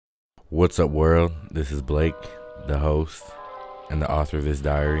What's up, world? This is Blake, the host and the author of this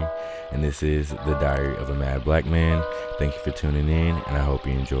diary, and this is the Diary of a Mad Black Man. Thank you for tuning in, and I hope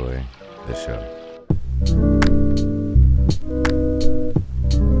you enjoy the show.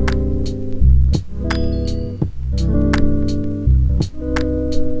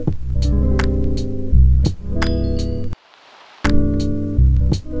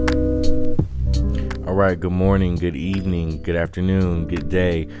 All right, good morning, good evening, good afternoon, good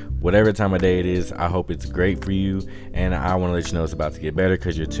day, whatever time of day it is. I hope it's great for you, and I want to let you know it's about to get better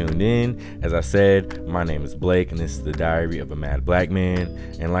because you're tuned in. As I said, my name is Blake, and this is the Diary of a Mad Black Man.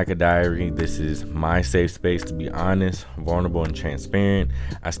 And like a diary, this is my safe space to be honest, vulnerable, and transparent.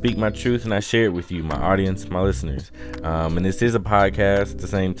 I speak my truth, and I share it with you, my audience, my listeners. And this is a podcast at the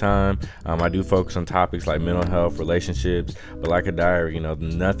same time. I do focus on topics like mental health, relationships, but like a diary,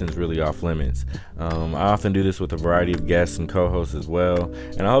 nothing's really off limits. I often do this with a variety of guests and co-hosts as well,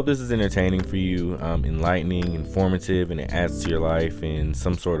 and I hope this is entertaining for you, enlightening, informative, and it adds to your life in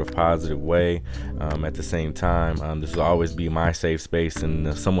some sort of positive way. At the same time, this will always be my safe space and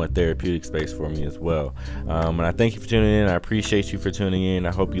a somewhat therapeutic space for me as well. And I thank you for tuning in. I appreciate you for tuning in.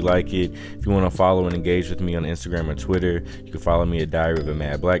 I hope you like it. If you want to follow and engage with me on Instagram or Twitter, you can follow me at Diary of a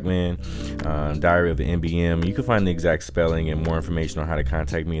Mad Black Man, Diary of the NBM. You can find the exact spelling and more information on how to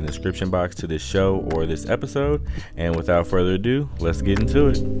contact me in the description box to this show or this episode. And without further ado, let's get into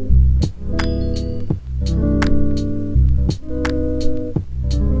it.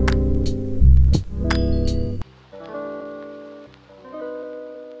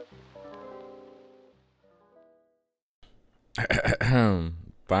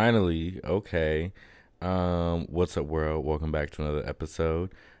 Finally, okay. What's up, world? Welcome back to another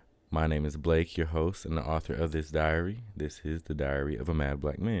episode. My name is Blake, your host and the author of this diary. This is the Diary of a Mad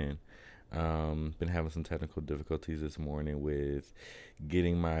Black Man. Been having some technical difficulties this morning with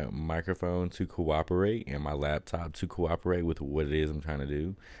getting my microphone to cooperate and my laptop to cooperate with what it is I'm trying to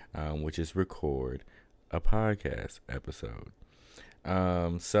do, which is record a podcast episode.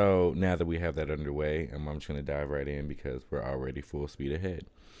 So now that we have that underway, I'm just going to dive right in because we're already full speed ahead.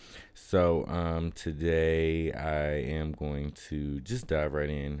 So today I am going to just dive right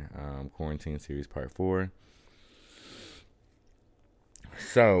in, Quarantine Series Part 4.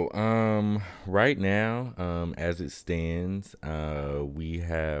 So right now, as it stands, we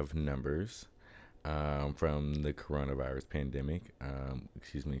have numbers from the coronavirus pandemic,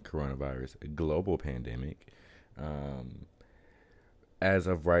 coronavirus global pandemic. As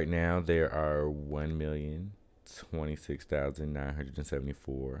of right now, there are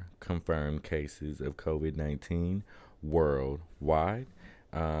 1,026,974 confirmed cases of COVID-19 worldwide.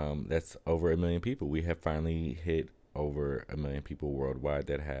 That's over 1 million people. We have finally hit over 1 million people worldwide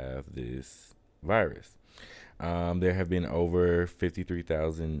that have this virus. There have been over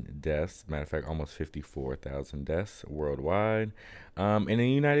 53,000 deaths. Matter of fact, almost 54,000 deaths worldwide. In the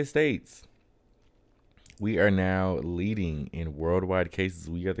United States, we are now leading in worldwide cases.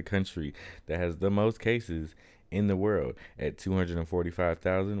 We are the country that has the most cases in the world at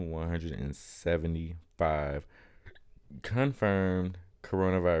 245,175 confirmed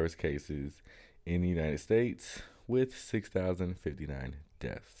coronavirus cases in the United States with 6,059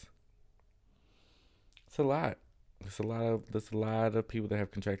 deaths. It's a lot. There's a lot of people that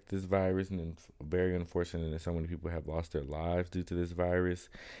have contracted this virus, and it's very unfortunate that so many people have lost their lives due to this virus.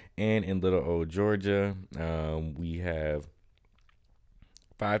 And in little old Georgia, we have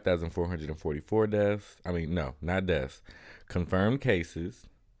 5,444 deaths. Not deaths, confirmed cases,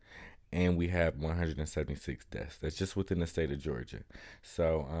 and we have 176 deaths. That's just within the state of Georgia.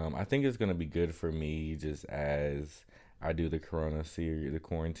 So I think it's going to be good for me just as I do the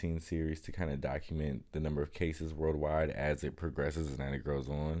quarantine series, to kind of document the number of cases worldwide as it progresses and as it grows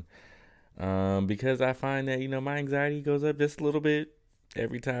on. Because I find that, my anxiety goes up just a little bit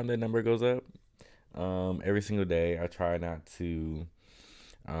every time that number goes up. Every single day, I try not to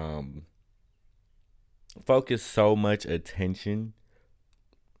focus so much attention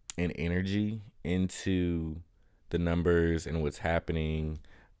and energy into the numbers and what's happening.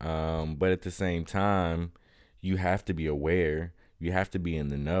 But at the same time, you have to be aware. You have to be in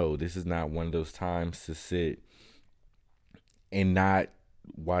the know. This is not one of those times to sit and not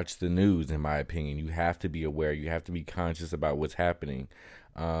watch the news, in my opinion. You have to be aware. You have to be conscious about what's happening.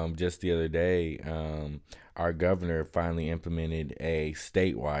 Just the other day, our governor finally implemented a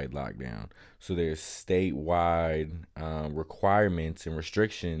statewide lockdown. So there's statewide requirements and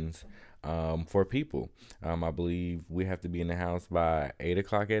restrictions for people. I believe we have to be in the house by 8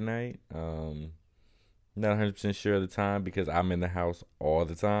 o'clock at night. Not 100% sure of the time because I'm in the house all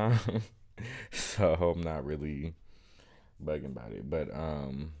the time. So I'm not really bugging about it. But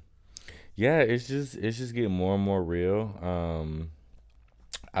Yeah, it's just getting more and more real.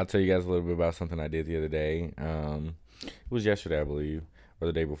 I'll tell you guys a little bit about something I did the other day. It was yesterday, I believe, or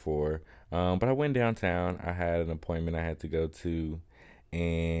the day before. But I went downtown. I had an appointment I had to go to,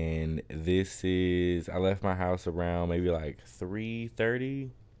 and I left my house around maybe like 3:30,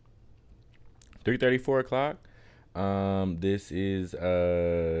 4 o'clock. This is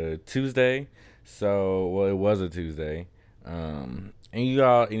Tuesday, so well, it was a Tuesday. And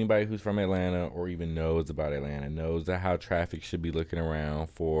anybody who's from Atlanta or even knows about Atlanta knows that how traffic should be looking around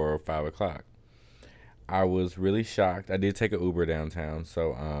for 5 o'clock. I was really shocked. I did take an Uber downtown,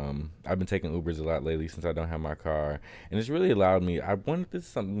 so I've been taking Ubers a lot lately since I don't have my car, and it's really allowed me. I wanted this is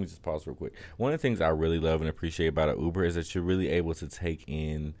something. Let me just pause real quick. One of the things I really love and appreciate about an Uber is that you're really able to take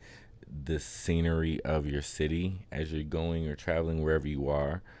in the scenery of your city as you're going or traveling wherever you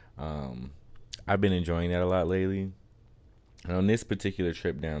are. Um, I've been enjoying that a lot lately. And on this particular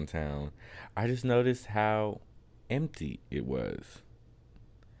trip downtown, I just noticed how empty it was.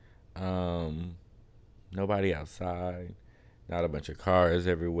 Um, Nobody outside, not a bunch of cars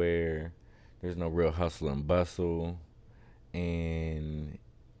everywhere. There's no real hustle and bustle. And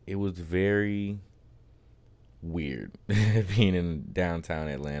it was very weird being in downtown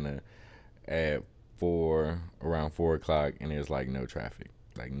Atlanta at around 4 o'clock, and there's like no traffic,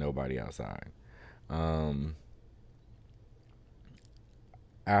 like nobody outside. Um,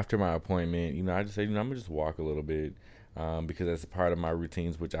 After my appointment, I just said, I'm gonna just walk a little bit, because that's a part of my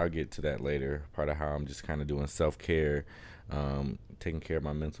routines, which I'll get to that later. Part of how I'm just kind of doing self care, taking care of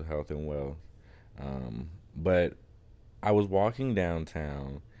my mental health and wealth. But I was walking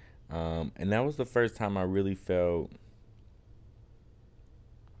downtown, and that was the first time I really felt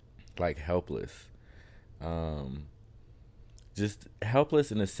like helpless. Um, just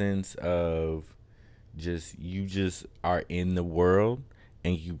helpless in the sense of you just are in the world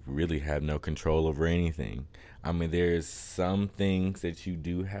and you really have no control over anything. I mean, there's some things that you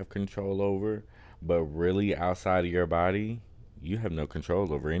do have control over, but really outside of your body, you have no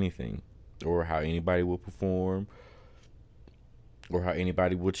control over anything, or how anybody will perform, or how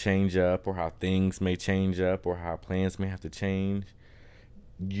anybody will change up, or how things may change up, or how plans may have to change.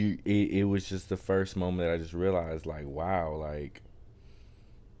 It was just the first moment that I just realized, like, wow, like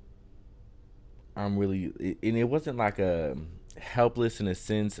I'm really, and it wasn't like a helpless in a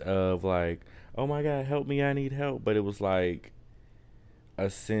sense of like, oh my God, help me, I need help. But it was like a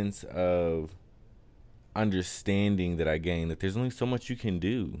sense of understanding that I gained that there's only so much you can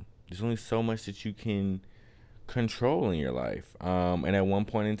do. There's only so much that you can control in your life. And at one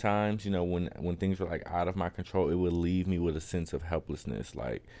point in times, when things were like out of my control, it would leave me with a sense of helplessness.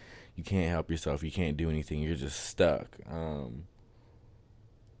 Like you can't help yourself, you can't do anything, you're just stuck. And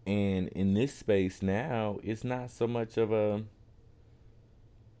in this space now, it's not so much of a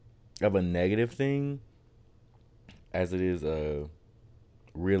negative thing as it is a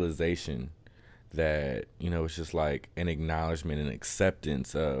realization that it's just like an acknowledgement and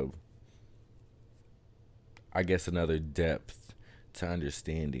acceptance of, I guess, another depth to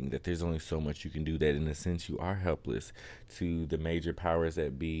understanding that there's only so much you can do, that in a sense you are helpless to the major powers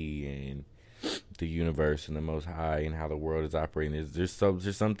that be and the universe and the most high and how the world is operating. There's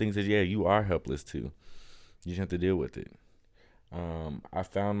some things that, yeah, you are helpless to. You just have to deal with it. I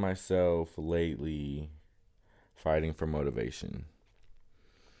found myself lately fighting for motivation.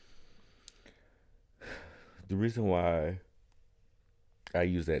 The reason why I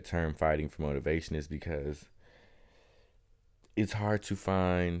use that term, fighting for motivation, is because it's hard to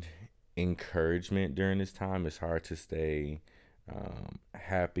find encouragement during this time. It's hard to stay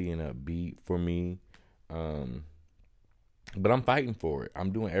happy and upbeat for me. Um, but I'm fighting for it.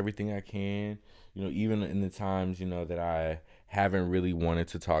 I'm doing everything I can. Even in the times, that I haven't really wanted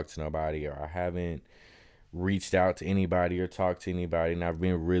to talk to nobody, or I haven't reached out to anybody or talked to anybody, and I've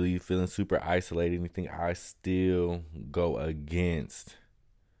been really feeling super isolated, anything, I still go against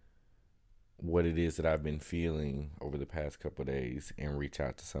what it is that I've been feeling over the past couple of days and reach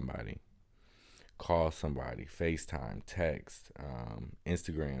out to somebody. Call somebody, FaceTime, text,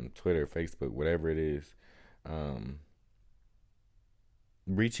 Instagram, Twitter, Facebook, whatever it is. Um,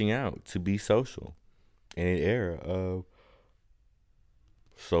 Reaching out to be social in an era of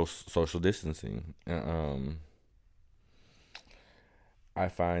social distancing. I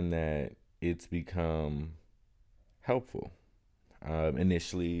find that it's become helpful.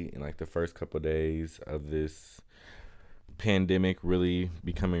 Initially, in like the first couple of days of this pandemic really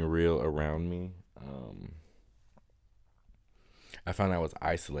becoming real around me, I found I was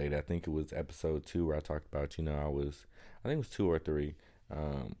isolated. I think it was episode 2 where I talked about, I think it was 2 or 3,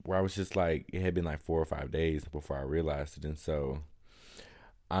 where I was just like, it had been like 4 or 5 days before I realized it. And so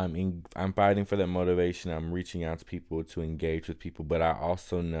I'm fighting for that motivation. I'm reaching out to people to engage with people, but I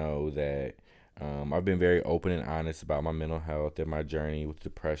also know that I've been very open and honest about my mental health and my journey with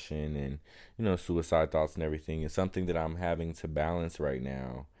depression and suicide thoughts and everything. And something that I'm having to balance right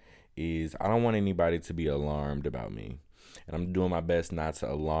now is I don't want anybody to be alarmed about me. And I'm doing my best not to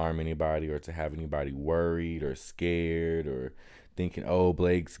alarm anybody or to have anybody worried or scared or thinking, oh,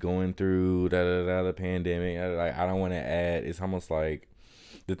 Blake's going through the pandemic. I don't want to add. It's almost like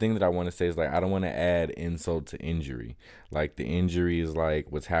the thing that I want to say is like I don't want to add insult to injury. Like the injury is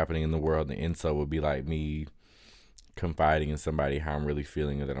like what's happening in the world. The insult would be like me confiding in somebody how I'm really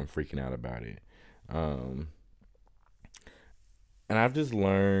feeling or that I'm freaking out about it. And I've just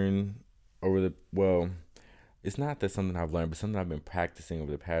learned it's not that something I've learned, but something I've been practicing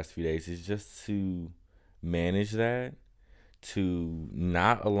over the past few days is just to manage that, to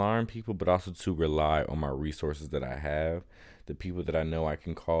not alarm people, but also to rely on my resources that I have, the people that I know I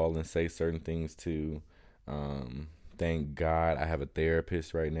can call and say certain things to. Thank God I have a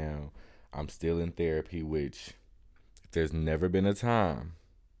therapist right now. I'm still in therapy, which there's never been a time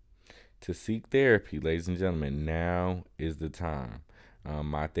to seek therapy, ladies and gentlemen. Now is the time.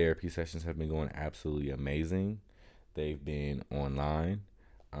 My therapy sessions have been going absolutely amazing. They've been online.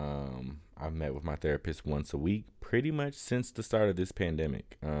 I've met with my therapist once a week, pretty much since the start of this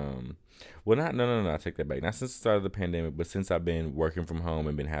pandemic. I take that back. Not since the start of the pandemic, but since I've been working from home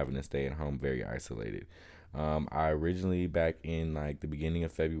and been having to stay at home very isolated. I originally, back in like the beginning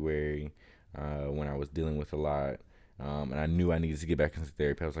of February, when I was dealing with a lot, and I knew I needed to get back into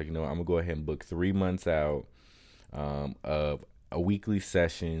therapy, I was like, I'm gonna go ahead and book 3 months out of a weekly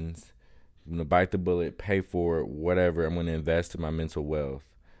sessions. I'm gonna bite the bullet, pay for it, whatever. I'm gonna invest in my mental wealth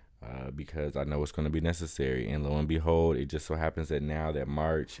because I know it's gonna be necessary. And lo and behold, it just so happens that now that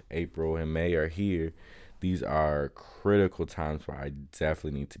March, April, and May are here, these are critical times where I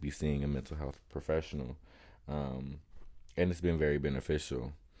definitely need to be seeing a mental health professional, and it's been very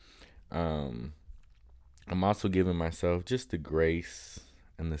beneficial. I'm also giving myself just the grace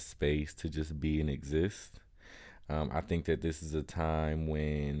and the space to just be and exist. I think that this is a time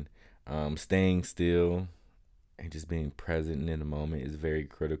when staying still and just being present in the moment is very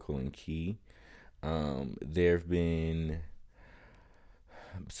critical and key. There have been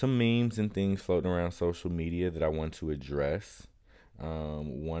some memes and things floating around social media that I want to address.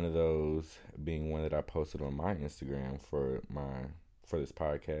 One of those being one that I posted on my Instagram for this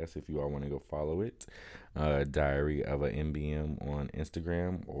podcast. If you all want to go follow it, Diary of a MBM on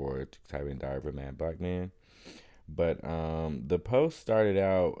Instagram, or type in Diary of a Mad Black Man. But the post started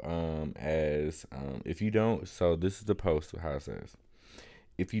out as if you don't. So this is the post. How it says: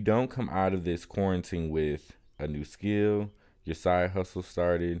 if you don't come out of this quarantine with a new skill, your side hustle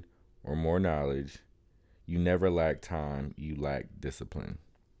started, or more knowledge, you never lack time. You lack discipline.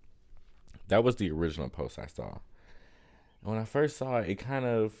 That was the original post I saw. And when I first saw it, it kind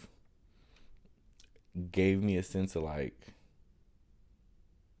of gave me a sense of like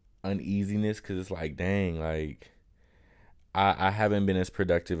uneasiness, because it's like, dang, like I haven't been as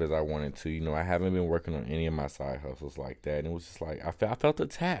productive as I wanted to. I haven't been working on any of my side hustles like that. And it was just like, I felt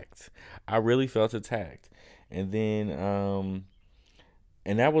attacked. I really felt attacked. And then,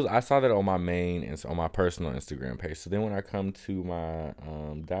 I saw that on my main and on my personal Instagram page. So then when I come to my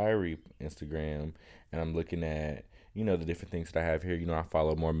diary Instagram and I'm looking at, the different things that I have here, I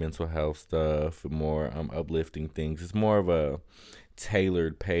follow more mental health stuff, more uplifting things. It's more of a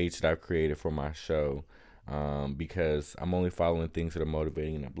tailored page that I've created for my show. Because I'm only following things that are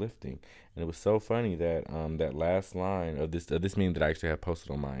motivating and uplifting. And it was so funny that that last line of this meme that I actually have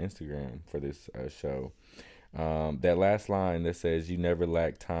posted on my Instagram for this show, that last line that says, you never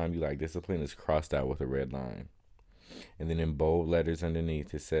lack time, you lack discipline, is crossed out with a red line. And then in bold letters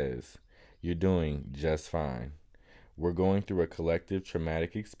underneath it says, you're doing just fine. We're going through a collective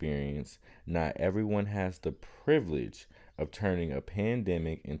traumatic experience. Not everyone has the privilege of turning a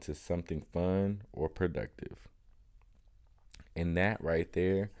pandemic into something fun or productive. And that right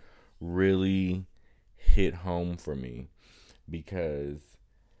there really hit home for me, because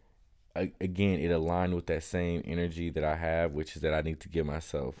again, it aligned with that same energy that I have, which is that I need to give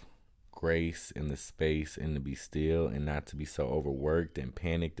myself grace and the space and to be still and not to be so overworked and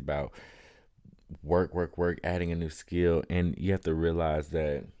panicked about work, adding a new skill. And you have to realize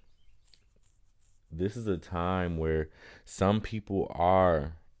that this is a time where some people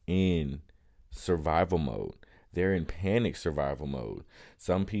are in survival mode. They're in panic survival mode.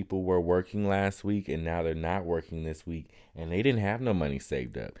 Some people were working last week and now they're not working this week, and they didn't have no money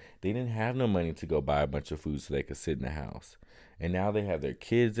saved up. They didn't have no money to go buy a bunch of food so they could sit in the house. And now they have their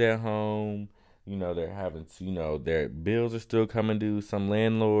kids at home. they're having to, their bills are still coming due. Some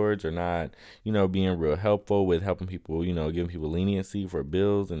landlords are not, being real helpful with helping people, giving people leniency for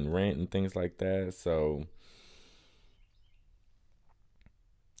bills and rent and things like that. So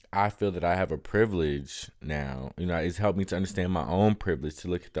I feel that I have a privilege now. It's helped me to understand my own privilege, to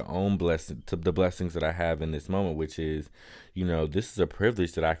look at the blessings that I have in this moment, which is, this is a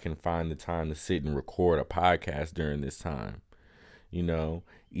privilege that I can find the time to sit and record a podcast during this time. you know,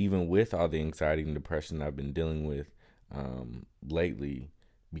 Even with all the anxiety and depression I've been dealing with lately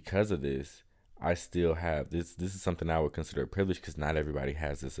because of this, I still have this. This is something I would consider a privilege because not everybody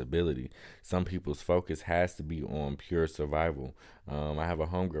has this ability. Some people's focus has to be on pure survival. I have a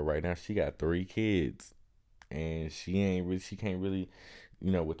homegirl right now. She got 3 kids, and she can't really,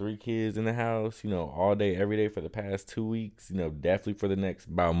 with 3 kids in the house, all day, every day for the past 2 weeks, definitely for the next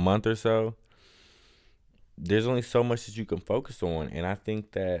about month or so. There's only so much that you can focus on, and I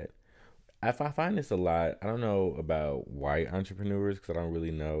think that if I find this a lot, I don't know about white entrepreneurs because I don't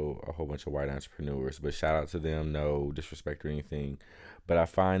really know a whole bunch of white entrepreneurs, but shout out to them, no disrespect or anything. But I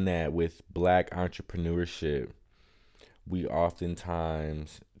find that with black entrepreneurship, we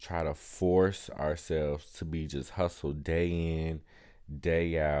oftentimes try to force ourselves to be just hustle day in,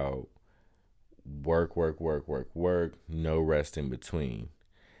 day out, work, work, work, work, work, no rest in between.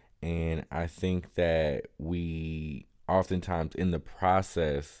 And I think that we oftentimes, in the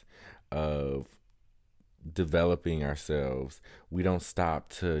process of developing ourselves, we don't stop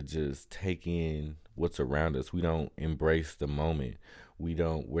to just take in what's around us. We don't embrace the moment.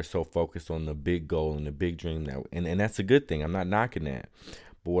 We're so focused on the big goal and the big dream and that's a good thing. I'm not knocking that.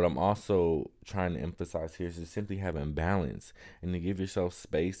 But what I'm also trying to emphasize here is just simply having balance and to give yourself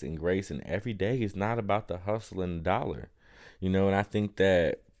space and grace. And every day is not about the hustle and the dollar, and I think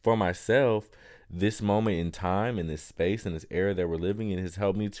that for myself, this moment in time and this space and this era that we're living in has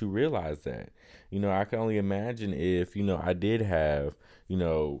helped me to realize that. I can only imagine if, I did have,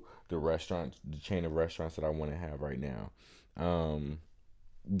 the chain of restaurants that I want to have right now.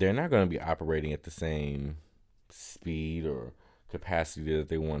 They're not going to be operating at the same speed or capacity that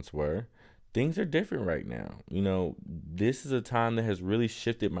they once were. Things are different right now. This is a time that has really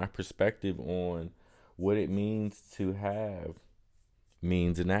shifted my perspective on what it means to have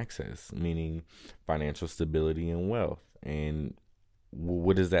means and access, meaning financial stability and wealth. And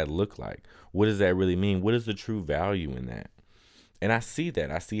what does that look like? What does that really mean? What is the true value in that? And I see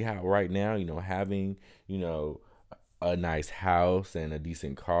that. I see how right now, having, a nice house and a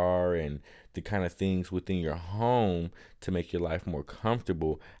decent car and the kind of things within your home to make your life more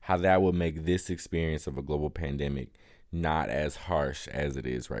comfortable, how that will make this experience of a global pandemic not as harsh as it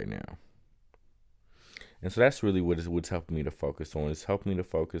is right now. And so that's really what's helping me to focus on. It's helping me to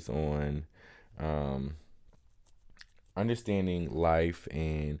focus on understanding life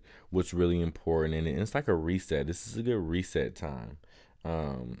and what's really important. And it's like a reset. This is a good reset time.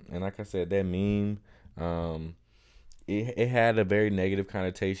 And like I said, that meme, it had a very negative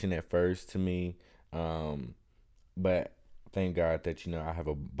connotation at first to me. But thank God that, I have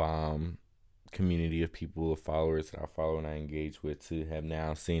a bomb community of people, of followers that I follow and I engage with, to have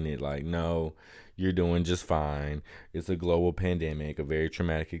now seen it like, no, you're doing just fine. It's a global pandemic, a very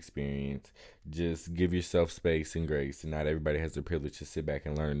traumatic experience. Just give yourself space and grace. And not everybody has the privilege to sit back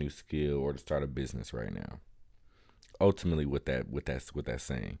and learn a new skill or to start a business right now. Ultimately, what that's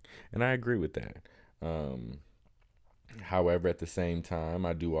saying, and I agree with that. However, at the same time,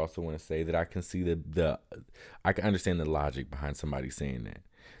 I do also want to say that I can see I can understand the logic behind somebody saying that.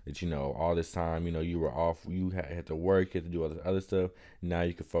 That, all this time, you were off, you had to work, you had to do all this other stuff. Now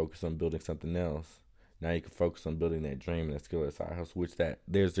you can focus on building something else. Now you can focus on building that dream and that skill, that side hustle, which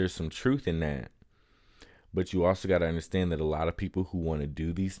there's some truth in that. But you also got to understand that a lot of people who want to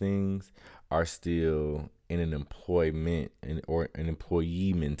do these things are still in an employment or an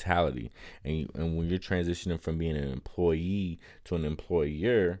employee mentality. And when you're transitioning from being an employee to an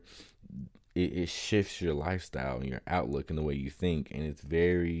employer, it shifts your lifestyle and your outlook and the way you think. And it's a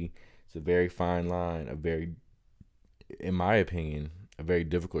very fine line, in my opinion, a very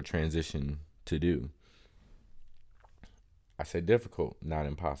difficult transition to do. I say difficult, not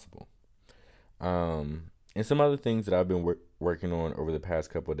impossible. And some other things that I've been working on over the past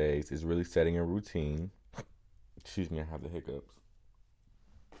couple of days is really setting a routine. Excuse me, I have the hiccups.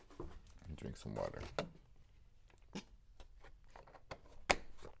 Drink some water.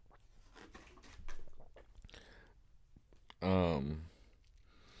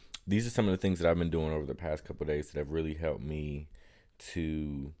 These are some of the things that I've been doing over the past couple of days that have really helped me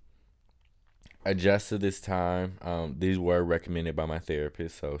to adjust to this time. These were recommended by my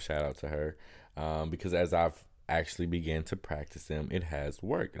therapist, so shout out to her. Because as actually began to practice them, it has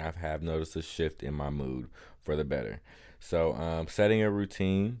worked. And have noticed a shift in my mood for the better. So setting a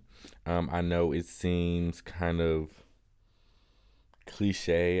routine, I know it seems kind of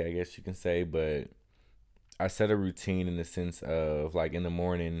cliche, I guess you can say, but I set a routine in the sense of like in the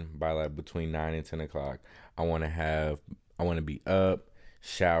morning by like between 9 and 10 o'clock, I want to be up,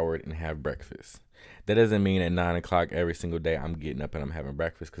 showered, and have breakfast. That doesn't mean at 9 o'clock every single day I'm getting up and I'm having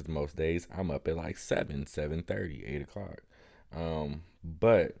breakfast, because most days I'm up at like 7:30, 8 o'clock.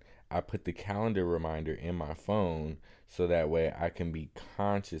 But I put the calendar reminder in my phone so that way I can be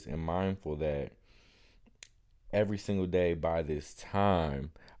conscious and mindful that every single day by this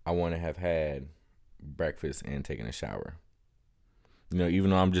time I want to have had breakfast and taking a shower. Even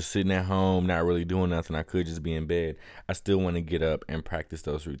though I'm just sitting at home, not really doing nothing, I could just be in bed. I still want to get up and practice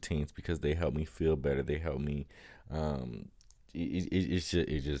those routines because they help me feel better. They help me. It's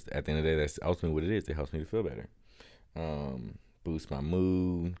just at the end of the day, that's ultimately what it is. It helps me to feel better. Boosts my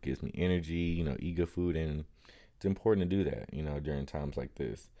mood, gives me energy. Eat food, and it's important to do that. During times like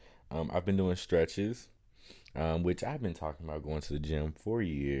this. I've been doing stretches. Which I've been talking about going to the gym for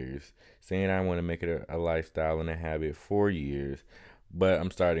years, saying I want to make it a lifestyle and a habit for years, but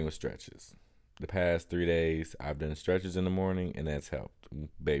I'm starting with stretches. The past 3 days, I've done stretches in the morning, and that's helped.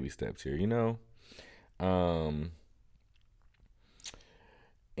 Baby steps here,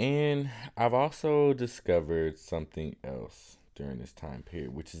 And I've also discovered something else during this time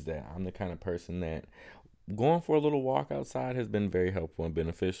period, which is that I'm the kind of person that going for a little walk outside has been very helpful and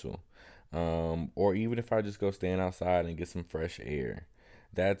beneficial. Or even if I just go stand outside and get some fresh air,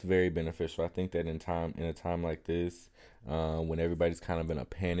 that's very beneficial. I think that in a time like this, when everybody's kind of in a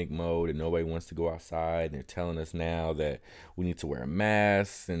panic mode and nobody wants to go outside, and they're telling us now that we need to wear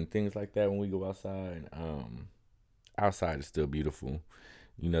masks and things like that when we go outside. Outside is still beautiful.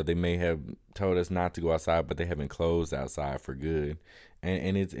 They may have told us not to go outside, but they haven't closed outside for good,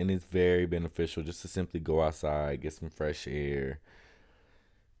 and it's very beneficial just to simply go outside, get some fresh air,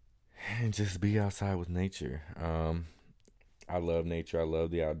 and just be outside with nature. I love nature. I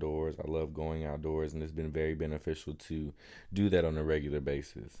love the outdoors. I love going outdoors, and it's been very beneficial to do that on a regular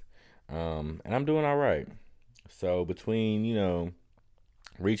basis. And I'm doing all right. So between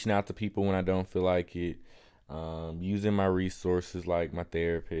reaching out to people when I don't feel like it, using my resources like my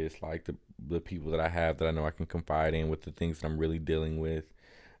therapist, like the people that I have that I know I can confide in with the things that I'm really dealing with,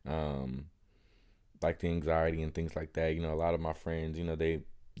 like the anxiety and things like that. A lot of my friends,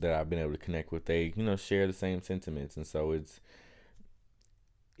 that I've been able to connect with, they share the same sentiments, and so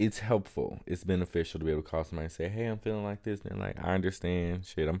it's helpful. It's beneficial to be able to call somebody and say, "Hey, I'm feeling like this," and they're like, "I understand.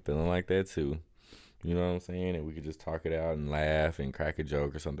 Shit, I'm feeling like that too." You know what I'm saying? And we could just talk it out and laugh and crack a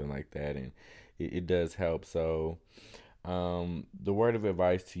joke or something like that, and it does help. So, the word of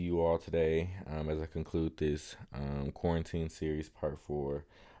advice to you all today, as I conclude this quarantine series, part 4.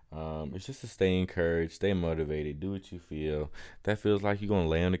 It's just to stay encouraged, stay motivated, do what you feel. That feels like you're going to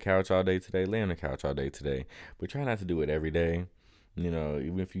lay on the couch all day today, lay on the couch all day today. But try not to do it every day.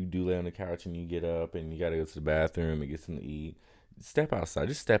 Even if you do lay on the couch and you get up and you got to go to the bathroom and get something to eat, step outside.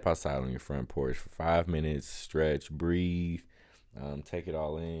 Just step outside on your front porch for 5 minutes, stretch, breathe, take it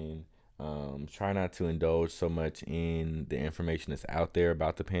all in. Try not to indulge so much in the information that's out there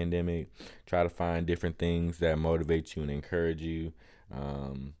about the pandemic. Try to find different things that motivate you and encourage you.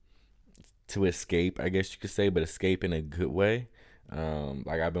 To escape, I guess you could say, but escape in a good way.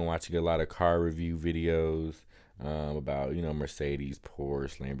 Like I've been watching a lot of car review videos about Mercedes,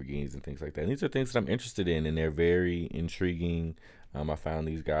 Porsche, Lamborghinis, and things like that. And these are things that I'm interested in, and they're very intriguing. I found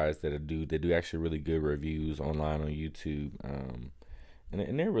these guys that do actually really good reviews online on YouTube,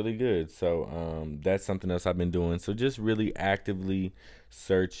 and they're really good. So that's something else I've been doing. So just really actively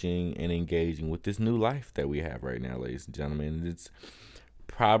searching and engaging with this new life that we have right now, ladies and gentlemen. It's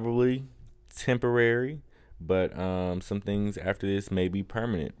probably temporary, but some things after this may be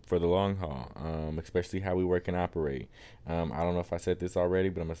permanent for the long haul, especially how we work and operate. I don't know if I said this already,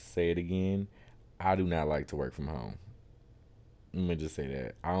 but I'm going to say it again. I do not like to work from home. Let me just say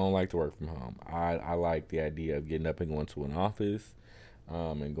that. I don't like to work from home. I like the idea of getting up and going to an office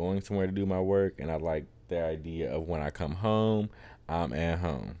and going somewhere to do my work, and I like the idea of when I come home, I'm at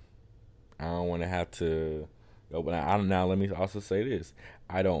home. I don't want to have to go. But now let me also say this.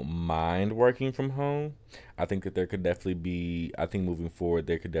 I don't mind working from home. I think that there could definitely be, I think moving forward,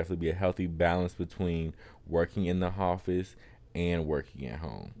 there could definitely be a healthy balance between working in the office and working at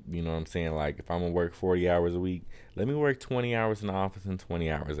home. You know what I'm saying? Like if I'm going to work 40 hours a week, let me work 20 hours in the office and 20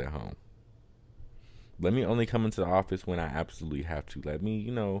 hours at home. Let me only come into the office when I absolutely have to. Let me,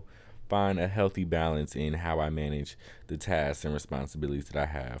 find a healthy balance in how I manage the tasks and responsibilities that I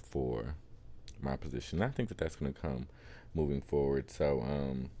have for my position. I think that that's going to come moving forward. So,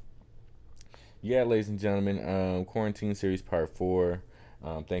 yeah, ladies and gentlemen, Quarantine Series Part 4.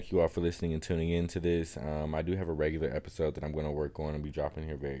 Thank you all for listening and tuning in to this. I do have a regular episode that I'm going to work on and be dropping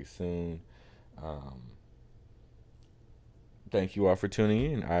here very soon. Thank you all for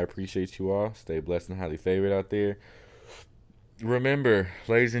tuning in. I appreciate you all. Stay blessed and highly favored out there. Remember,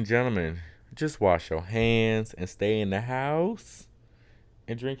 ladies and gentlemen, just wash your hands and stay in the house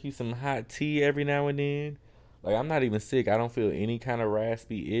and drink you some hot tea every now and then. Like, I'm not even sick. I don't feel any kind of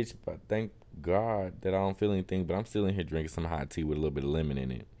raspy itch, but thank God that I don't feel anything. But I'm still in here drinking some hot tea with a little bit of lemon in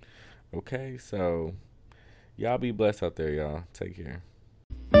it. Okay, so y'all be blessed out there, y'all. Take care.